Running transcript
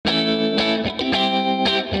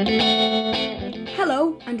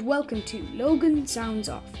and welcome to Logan Sounds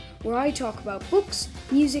Off, where I talk about books,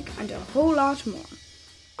 music, and a whole lot more.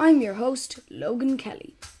 I'm your host, Logan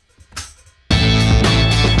Kelly.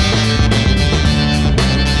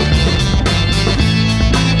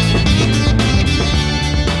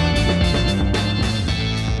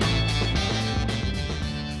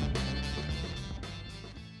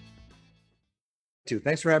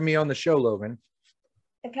 Thanks for having me on the show, Logan.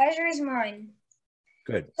 The pleasure is mine.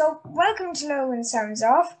 Good. So, welcome to Logan Sounds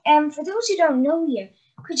Off. For those who don't know you,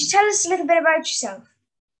 could you tell us a little bit about yourself?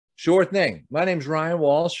 Sure thing. My name's Ryan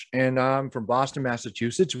Walsh, and I'm from Boston,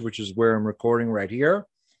 Massachusetts, which is where I'm recording right here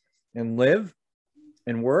and live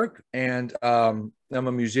and work. And I'm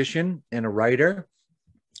a musician and a writer,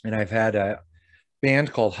 and I've had a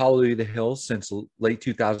band called Hallelujah the Hills since late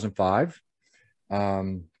 2005.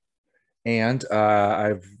 And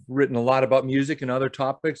I've written a lot about music and other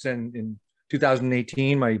topics. And in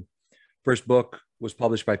 2018, my first book was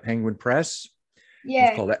published by Penguin Press. Yeah.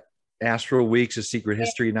 It's called Astral Weeks: A Secret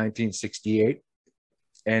History, 1968.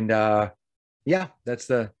 And those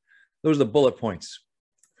are the bullet points.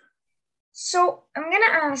 So I'm going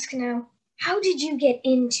to ask now, how did you get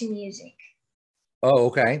into music? Oh,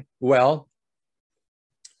 okay. Well,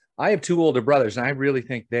 I have two older brothers, and I really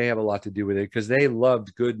think they have a lot to do with it because they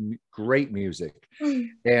loved great music.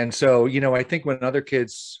 And so, I think when other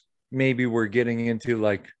kids maybe were getting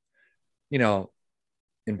into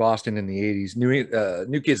in Boston in the 80s,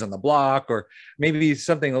 New Kids on the Block, or maybe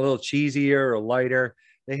something a little cheesier or lighter,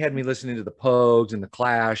 they had me listening to the Pogues and the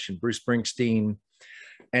Clash and Bruce Springsteen.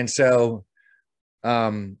 And so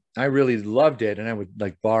I really loved it, and I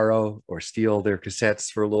would borrow or steal their cassettes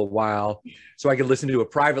for a little while so I could listen to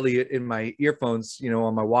it privately in my earphones,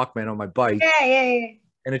 on my Walkman, on my bike. Yeah.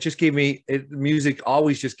 And it just gave me music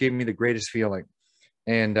always just gave me the greatest feeling.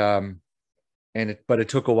 But it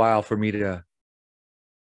took a while for me to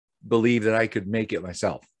believe that I could make it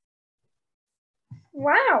myself.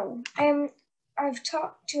 Wow. I've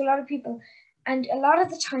talked to a lot of people, and a lot of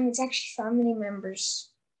the time it's actually family members.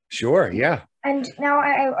 Sure, yeah. And now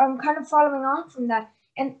I'm kind of following on from that.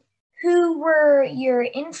 And who were your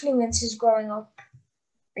influences growing up,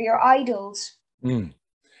 or your idols?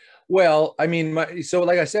 Well, I mean,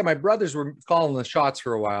 like I said, my brothers were calling the shots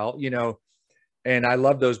for a while, and I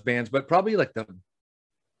love those bands. But probably the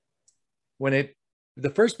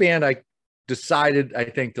first band I decided, I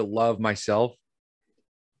think, to love myself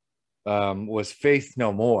was Faith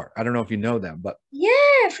No More. I don't know if you know them, but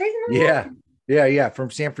yeah, Faith No More. Yeah,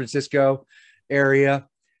 from San Francisco area,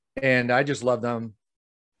 and I just love them.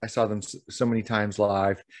 I saw them so many times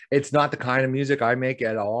live. It's not the kind of music I make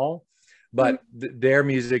at all, but their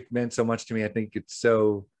music meant so much to me. I think it's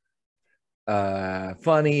so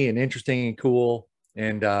funny and interesting and cool,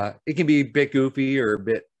 and it can be a bit goofy or a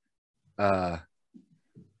bit I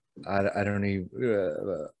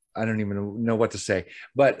don't even know what to say,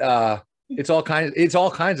 but it's all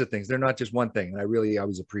kinds of things. They're not just one thing. And I really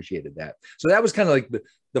always appreciated that. So that was kind of like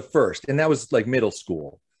the first, and that was like middle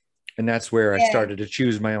school. And that's where I started to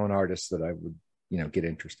choose my own artists that I would, get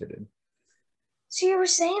interested in. So you were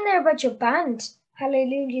saying there about your band,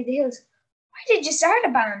 Hallelujah the Hills. Why did you start a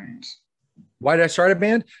band? Why did I start a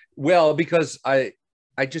band? Well, because I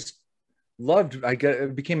just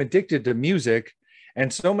became addicted to music.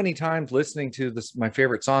 And so many times listening to my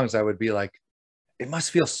favorite songs, I would be like, it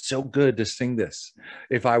must feel so good to sing this.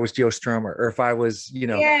 If I was Joe Strummer, or if I was,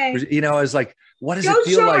 I was like, what does it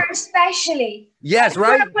feel like? Especially. Yes,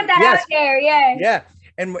 right. Put that out there, yeah. Yeah.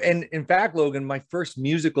 And in fact, Logan, my first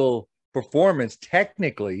musical performance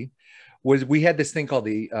technically was, we had this thing called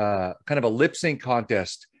the kind of a lip sync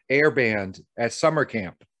contest, air band at summer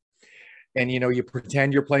camp. And, you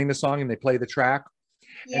pretend you're playing the song and they play the track.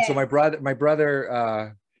 Yeah. And so my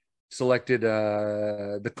brother selected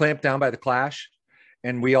the Clamp Down by the Clash.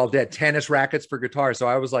 And we all did tennis rackets for guitar. So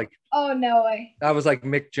I was like, oh, no way. I was like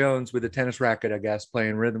Mick Jones with a tennis racket, I guess,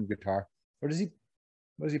 playing rhythm guitar. What does he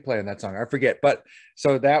play in that song? I forget. But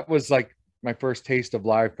so that was like my first taste of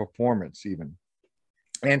live performance even.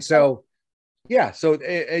 And so, so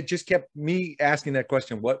it just kept me asking that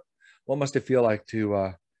question. What must it feel like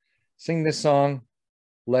to sing this song?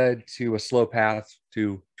 Led to a slow path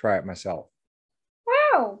to try it myself.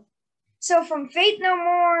 Wow. So from Faith No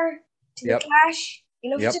More to the Clash, you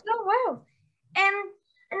love to go. Wow. And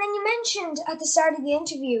then you mentioned at the start of the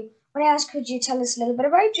interview, when I asked, could you tell us a little bit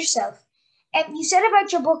about yourself? You said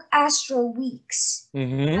about your book, Astral Weeks,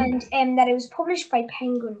 and that it was published by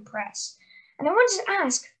Penguin Press. And I wanted to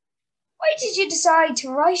ask, why did you decide to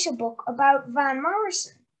write a book about Van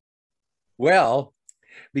Morrison? Well,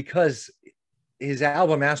 because his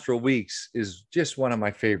album Astral Weeks is just one of my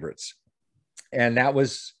favorites. And that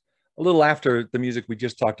was a little after the music we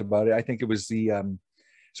just talked about. I think it was the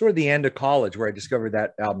sort of the end of college where I discovered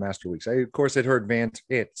that album, Astro Weeks. I, of course, had heard Van's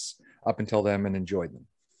hits up until then and enjoyed them.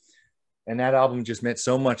 And that album just meant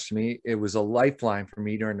so much to me. It was a lifeline for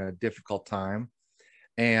me during a difficult time.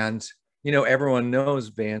 And, you know, everyone knows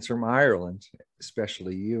Van's from Ireland,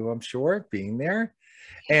 especially you, I'm sure, being there.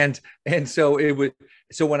 And so it would,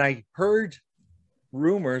 so when I heard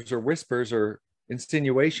rumors or whispers or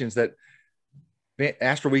insinuations that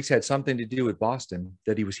Astro Weeks had something to do with Boston,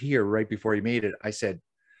 that he was here right before he made it, I said,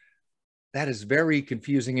 that is very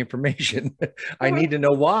confusing information. I need to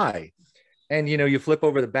know why. And, you know, you flip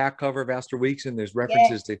over the back cover of Astro Weeks and there's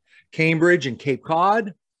references to Cambridge and Cape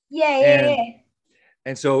Cod. Yeah.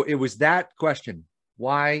 And so it was that question.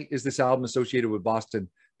 Why is this album associated with Boston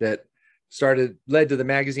that led to the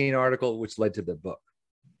magazine article, which led to the book?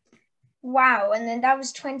 Wow. And then that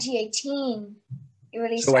was 2018. You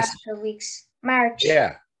released Astro Weeks, March.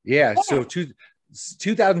 Yeah. So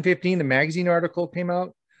 2015, the magazine article came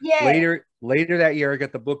out. Yeah. Later that year, I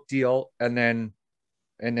got the book deal, and then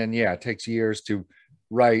yeah, it takes years to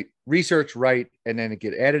research, and then it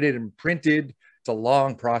get edited and printed. It's a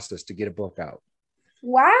long process to get a book out.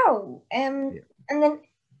 Wow. And then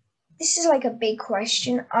this is like a big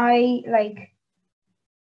question. Have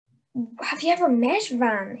you ever met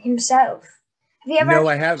Van himself? Have you ever? No,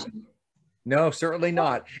 I haven't. No, certainly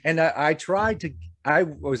not. And I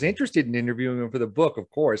was interested in interviewing him for the book, of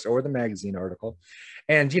course, or the magazine article.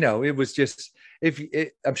 And, you know, it was just,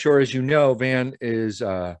 I'm sure, as you know, Van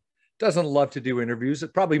doesn't love to do interviews,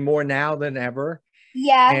 probably more now than ever.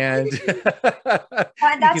 Yeah. And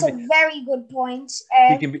that's a very good point.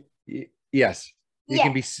 He can be, yes, he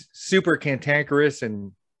can be super cantankerous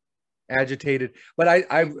and agitated, but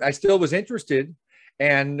I still was interested.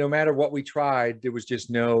 And no matter what we tried, there was just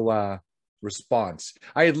no response.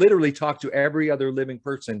 I had literally talked to every other living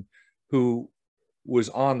person who was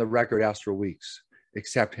on the record Astro Weeks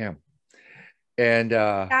except him. And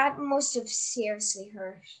that must have seriously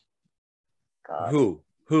hurt. God. Who?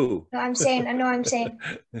 No, I'm saying,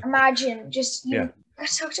 imagine just you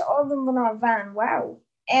talk to all of them but not Van. Wow.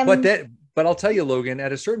 But I'll tell you, Logan,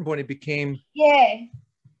 at a certain point it became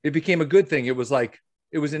a good thing. It was like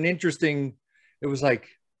he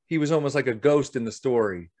was almost like a ghost in the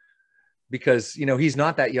story, because, you know, he's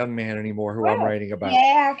not that young man anymore who I'm writing about.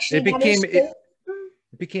 Yeah, actually, it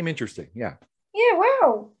became interesting. Yeah. Yeah.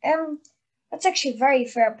 Wow. That's actually a very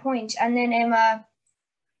fair point. And then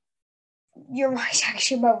you're right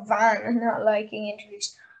actually about Van and not liking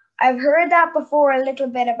interviews. I've heard that before a little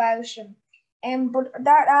bit about him. But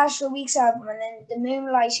that Astro Weeks album and then the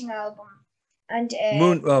Moonlighting album and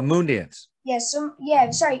Moondance.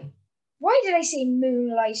 Sorry. Why did I say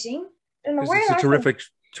Moonlighting? I don't know where. It's a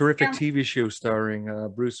terrific TV show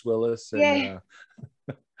starring Bruce Willis. And,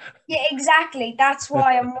 yeah, exactly. That's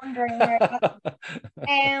why I'm wondering where.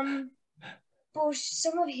 But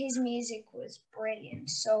some of his music was brilliant.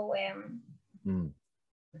 So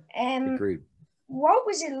agreed. What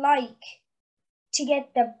was it like to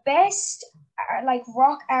get the best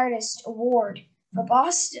rock artist award for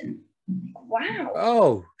Boston? Wow.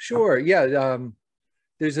 Oh, sure. Yeah.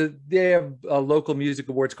 They have a local music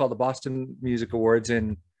awards called the Boston Music Awards.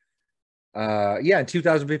 And in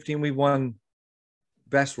 2015, we won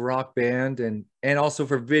Best Rock Band and also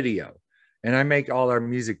for video. And I make all our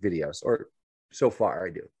music videos, or so far I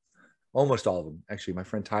do. Almost all of them. Actually, my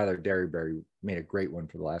friend Tyler Derryberry made a great one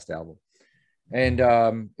for the last album.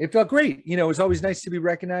 And it felt great. You know, it's always nice to be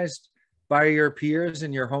recognized by your peers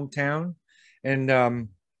in your hometown. And,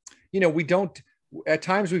 you know, at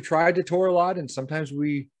times we've tried to tour a lot and sometimes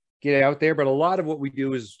we get out there, but a lot of what we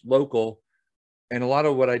do is local. And a lot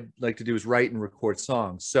of what I like to do is write and record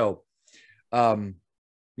songs. So,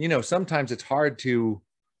 you know, sometimes it's hard to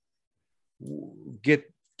get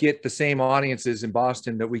the same audiences in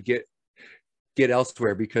Boston that we get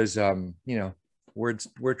elsewhere because, you know, word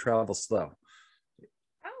travels slow.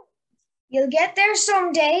 Oh, you'll get there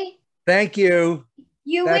someday. Thank you.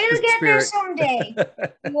 You will get there someday.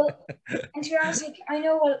 And to be honest, I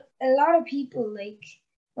know a lot of people,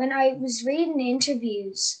 when I was reading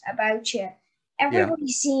interviews about you, everybody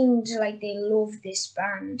seemed like they loved this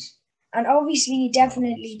band. And obviously you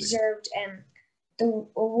definitely deserved the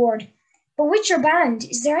award. But with your band,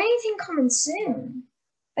 is there anything coming soon?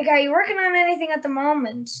 Are you working on anything at the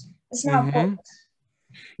moment? It's not booked.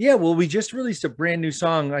 Yeah, well, we just released a brand new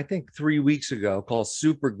song, I think 3 weeks ago, called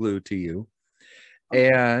Super Glue to You.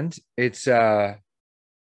 And it's a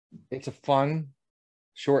fun,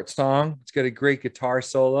 short song. It's got a great guitar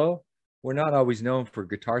solo. We're not always known for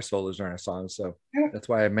guitar solos on our songs, so that's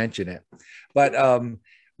why I mention it. But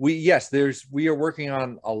we are working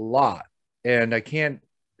on a lot, and I can't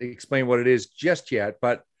explain what it is just yet,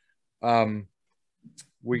 but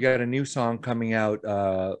we got a new song coming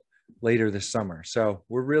out later this summer. So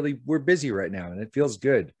we're busy right now, and it feels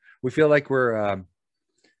good. We feel like we're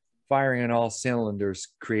firing on all cylinders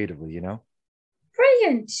creatively, you know?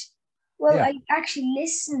 Brilliant. Well, Yeah. I actually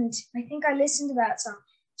listened. I think I listened to that song,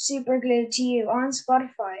 Super Glued to You, on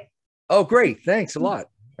Spotify. Oh, great. Thanks a lot.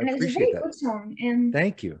 I And it was a appreciate very that. good song.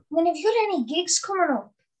 Thank you. And then have you got any gigs coming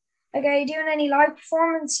up? Like, are you doing any live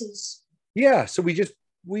performances? Yeah. So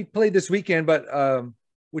we played this weekend, but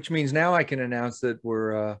which means now I can announce that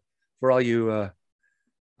we're for all you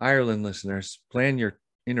Ireland listeners, plan your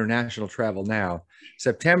international travel now.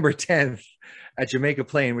 September 10th at Jamaica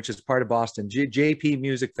Plain, which is part of Boston, JP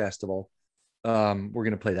Music Festival. We're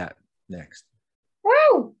going to play that next.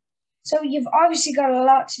 Wow. So you've obviously got a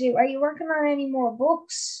lot to do. Are you working on any more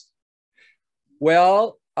books?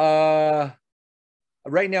 Well, right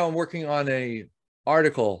now I'm working on a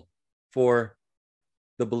article for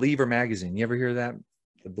The Believer magazine. You ever hear that?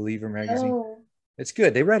 The Believer magazine? Oh. It's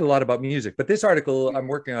good. They write a lot about music, but this article I'm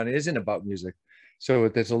working on isn't about music. So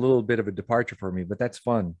there's a little bit of a departure for me, but that's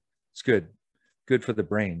fun. It's good. Good for the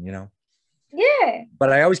brain, you know? Yeah.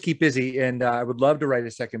 But I always keep busy, and I would love to write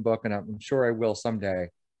a second book, and I'm sure I will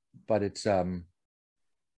someday, but it's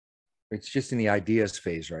just in the ideas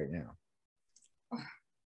phase right now.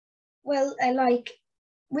 Well, like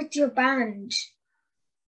with your band,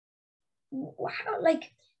 how,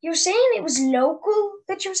 like you're saying it was local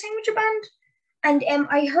that you were saying with your band, and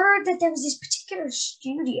I heard that there was this particular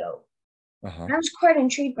studio. And I was quite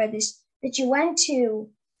intrigued by this that you went to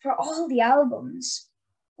for all the albums.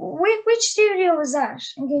 Which studio was that?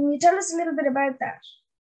 And can you tell us a little bit about that?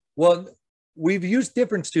 Well, we've used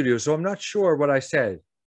different studios, so I'm not sure what I said.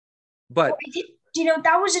 But do you know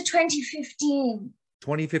that was a 2015?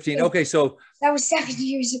 2015. Okay, so that was 7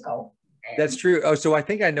 years ago. That's true. Oh, so I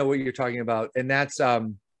think I know what you're talking about, and that's a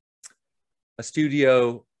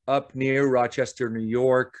studio up near Rochester, New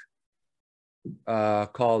York,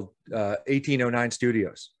 called 1809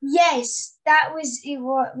 Studios. Yes, that was it.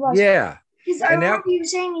 Was yeah. Because I remember you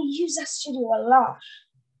saying you use that studio a lot.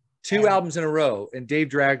 2 albums in a row, and Dave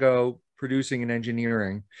Drago producing and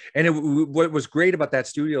engineering. And what was great about that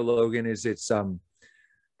studio, Logan, is it's a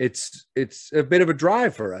bit of a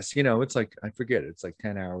drive for us. You know, it's like, I forget, it's like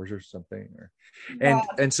 10 hours or something. And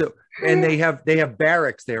they have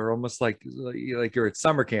barracks there, almost like you're at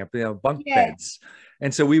summer camp, you know, bunk beds.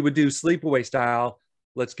 And so we would do sleepaway style.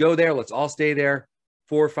 Let's go there. Let's all stay there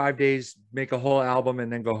 4 or 5 days, make a whole album,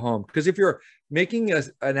 and then go home. Because if you're making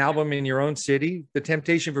an album in your own city, the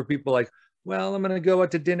temptation for people like, well, I'm going to go out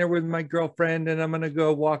to dinner with my girlfriend, and I'm going to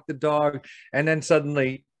go walk the dog. And then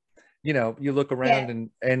suddenly, you know, you look around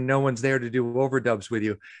and no one's there to do overdubs with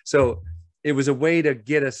you. So it was a way to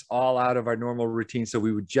get us all out of our normal routine, so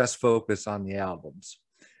we would just focus on the albums.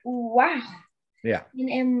 Wow. Yeah.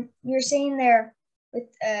 And you're saying there with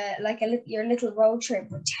like your little road trip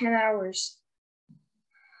for 10 hours.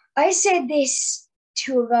 I said this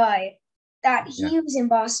to a guy that he was in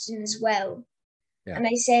Boston as well. Yeah. And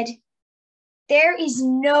I said, there is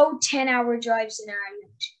no 10-hour drives in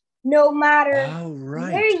Ireland, no matter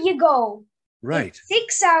where you go. Right. It's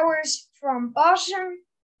 6 hours from bottom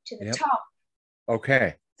to the top.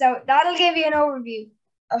 Okay. So that'll give you an overview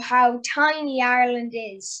of how tiny Ireland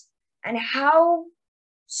is and how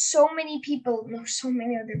so many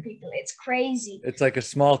other people. It's crazy. It's like a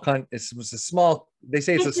small it's a small. They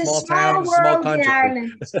say it's a small town, world, a small country. In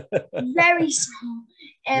Ireland. Very small.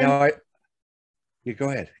 You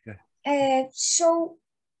go ahead. So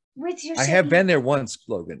with your, I have been there once,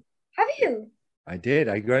 Logan. Have you? I did.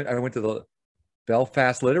 I went to the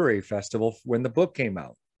Belfast Literary Festival when the book came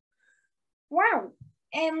out. Wow.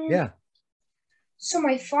 Yeah. So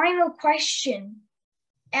my final question,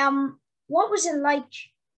 what was it like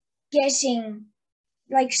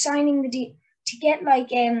signing the deal to get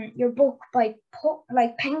your book by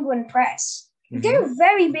Penguin Press? Mm-hmm. They're a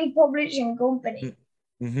very big publishing company.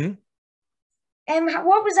 Mm-hmm.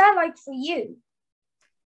 What was that like for you?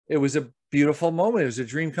 It was a beautiful moment. It was a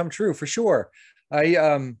dream come true for sure.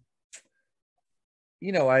 I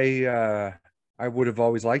would have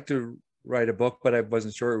always liked to write a book, but I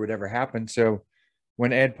wasn't sure it would ever happen. So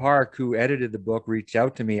when Ed Park, who edited the book, reached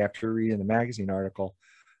out to me after reading the magazine article,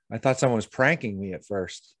 I thought someone was pranking me at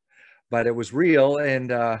first, but it was real. And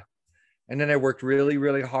then I worked really,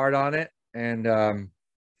 really hard on it. And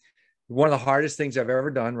one of the hardest things I've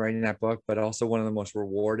ever done, writing that book, but also one of the most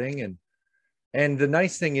rewarding. And the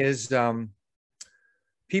nice thing is,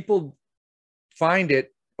 people find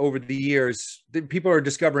it over the years. People are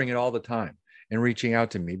discovering it all the time. and reaching out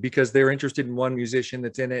to me because they're interested in one musician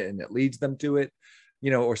that's in it and it leads them to it,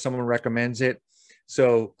 or someone recommends it.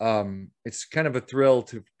 So it's kind of a thrill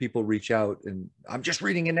to people reach out, and I'm just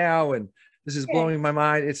reading it now, and this is blowing my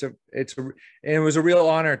mind. And it was a real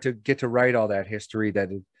honor to get to write all that history that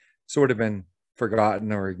had sort of been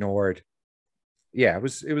forgotten or ignored. Yeah, it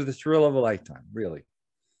was the thrill of a lifetime, really.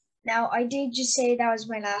 Now, I did just say that was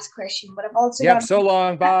my last question, but I've also so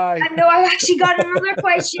long, bye. I know I've actually got another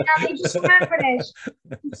question, and I just remembered it.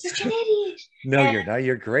 I'm such an idiot. No, you're not.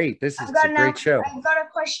 You're great. This is a great show. I've got a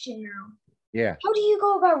question now. Yeah. How do you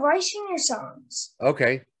go about writing your songs?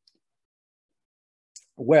 Okay.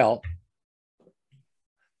 Well,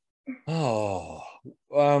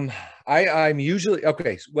 I'm usually,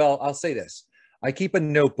 okay, well, I'll say this. I keep a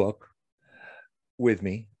notebook with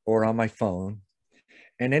me or on my phone.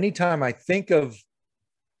 And anytime I think of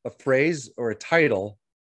a phrase or a title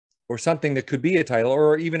or something that could be a title,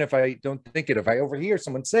 or even if I don't think it, if I overhear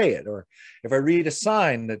someone say it, or if I read a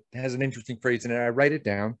sign that has an interesting phrase in it, I write it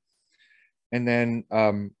down. And then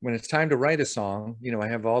when it's time to write a song, I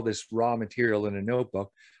have all this raw material in a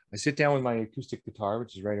notebook. I sit down with my acoustic guitar,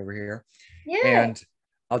 which is right over here. Yeah. And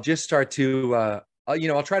I'll just start to,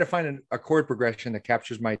 I'll try to find a chord progression that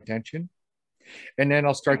captures my attention. And then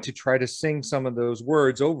I'll start to try to sing some of those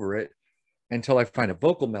words over it until I find a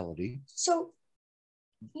vocal melody. So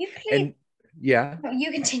you play. And yeah. No,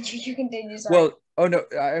 you continue. Sorry. Well, I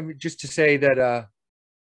mean, just to say that,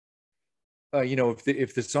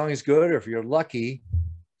 if the song is good, or if you're lucky,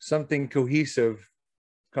 something cohesive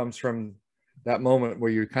comes from that moment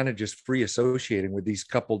where you're kind of just free associating with these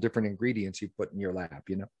couple different ingredients you put in your lap,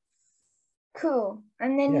 Cool.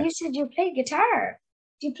 And then you said you play guitar.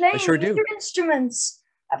 Do you play any other instruments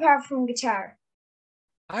apart from guitar?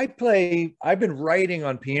 I've been writing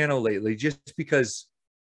on piano lately just because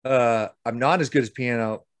I'm not as good as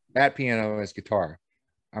piano as guitar.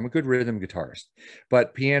 I'm a good rhythm guitarist,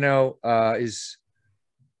 but piano is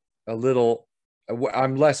a little,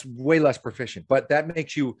 I'm way less proficient, but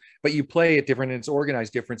you play it different and it's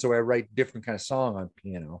organized different. So I write different kind of song on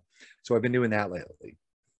piano. So I've been doing that lately.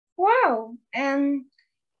 Wow.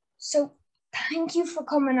 So thank you for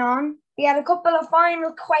coming on. We had a couple of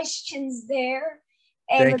final questions there.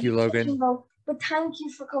 Thank you, Logan. But thank you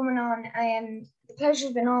for coming on. The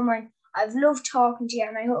pleasure's been all mine. I've loved talking to you,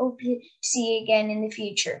 and I hope to see you again in the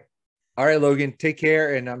future. All right, Logan, take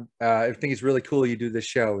care. And I think it's really cool you do this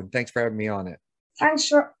show. And thanks for having me on it.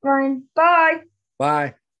 Thanks, Ryan. Bye.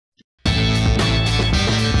 Bye.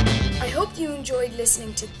 I hope you enjoyed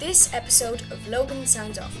listening to this episode of Logan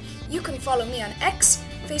Sounds Off. You can follow me on X,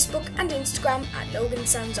 Facebook, and Instagram at Logan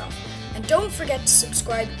Sounds Off. And don't forget to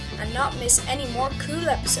subscribe and not miss any more cool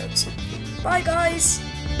episodes. Bye, guys.